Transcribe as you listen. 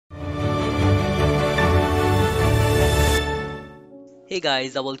Hey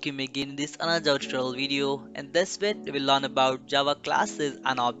guys, I welcome you again in this another Java tutorial video. In this bit, we will learn about Java classes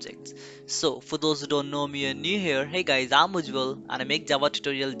and objects. So, for those who don't know me or new here, hey guys, I'm Ujjwal and I make Java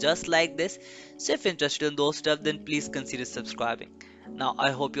tutorial just like this. So if you're interested in those stuff, then please consider subscribing. Now,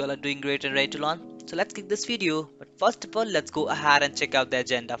 I hope you all are doing great and ready to learn. So let's kick this video. But first of all, let's go ahead and check out the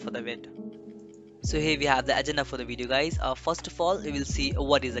agenda for the video. So here we have the agenda for the video guys. First of all, we will see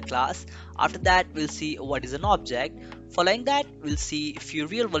what is a class. After that, we'll see what is an object. Following that, we'll see a few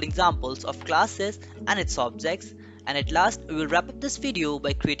real world examples of classes and its objects. And at last, we will wrap up this video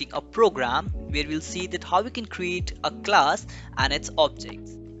by creating a program where we'll see that how we can create a class and its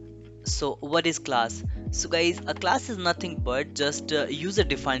objects. So what is class? So guys, a class is nothing but just a user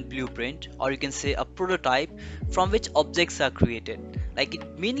defined blueprint, or you can say a prototype from which objects are created. Like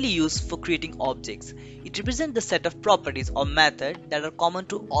it mainly used for creating objects. It represents the set of properties or methods that are common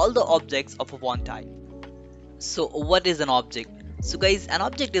to all the objects of a one type. So what is an object? So guys, an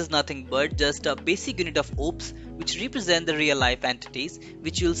object is nothing but just a basic unit of OBs which represent the real life entities,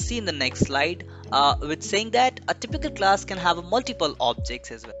 which you'll see in the next slide, with saying that a typical class can have multiple objects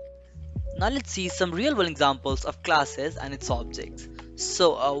as well. Now let's see some real world examples of classes and its objects.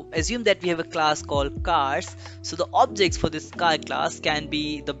 So assume that we have a class called cars. So the objects for this car class can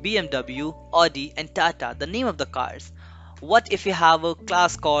be the BMW, Audi and Tata, the name of the cars. What if we have a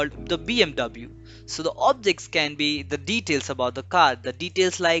class called the BMW? So the objects can be the details about the car, the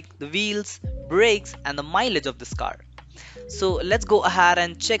details like the wheels, brakes and the mileage of this car. So let's go ahead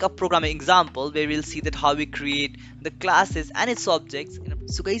and check a programming example where we'll see that how we create the classes and its objects.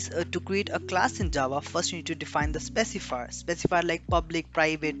 So guys, to create a class in Java, first you need to define the specifier like public,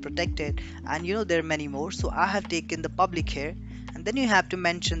 private, protected, and there are many more. So I have taken the public here, and then you have to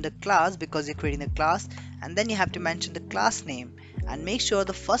mention the class because you're creating a class, and then you have to mention the class name and make sure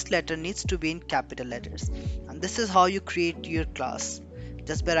the first letter needs to be in capital letters. And this is how you create your class,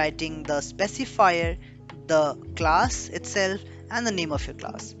 just by writing the specifier, the class itself and the name of your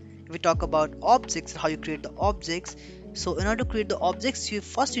class. If we talk about objects, how you create the objects, so in order to create the objects, you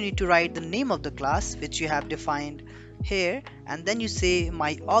need to write the name of the class which you have defined here, and then you say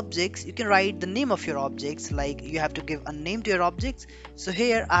my objects. You can write the name of your objects, like you have to give a name to your objects. So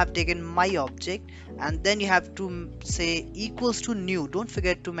here I have taken my object, and then you have to say equals to new. Don't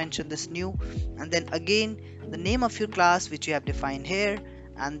forget to mention this new, and then again the name of your class which you have defined here,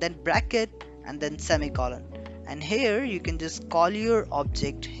 and then bracket and then semicolon. And here you can just call your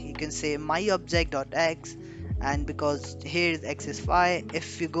object. You can say my object.x, and because here is x is 5,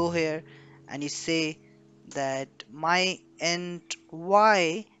 if you go here and you say that my int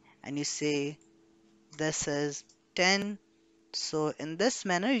y and you say this is 10, so in this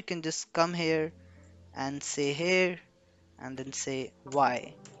manner you can just come here and say here and then say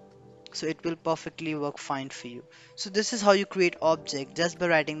y. So it will perfectly work fine for you. So this is how you create object, just by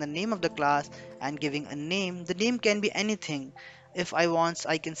writing the name of the class and giving a name. The name can be anything. If I want,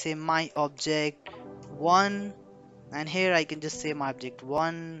 I can say my object 1, and here I can just say my object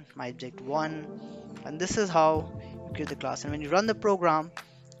 1, and this is how you create the class. And when you run the program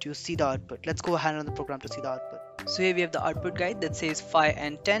to see the output, let's go ahead and run the program to see the output. So here we have the output guide that says 5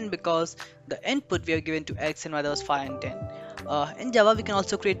 and 10 because the input we have given to x and y, that was 5 and 10. In Java we can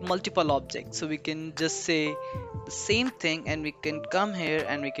also create multiple objects, so we can just say the same thing and we can come here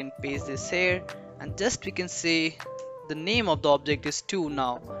and we can paste this here, and just we can say the name of the object is 2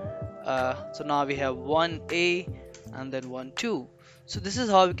 now. So now we have 1a and then 1 2. So this is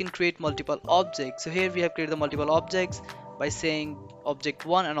how we can create multiple objects. So here we have created the multiple objects by saying object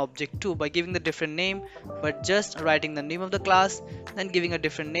 1 and object 2 by giving the different name, but just writing the name of the class, then giving a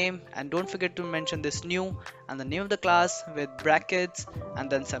different name, and don't forget to mention this new and the name of the class with brackets and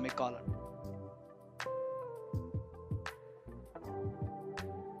then semicolon.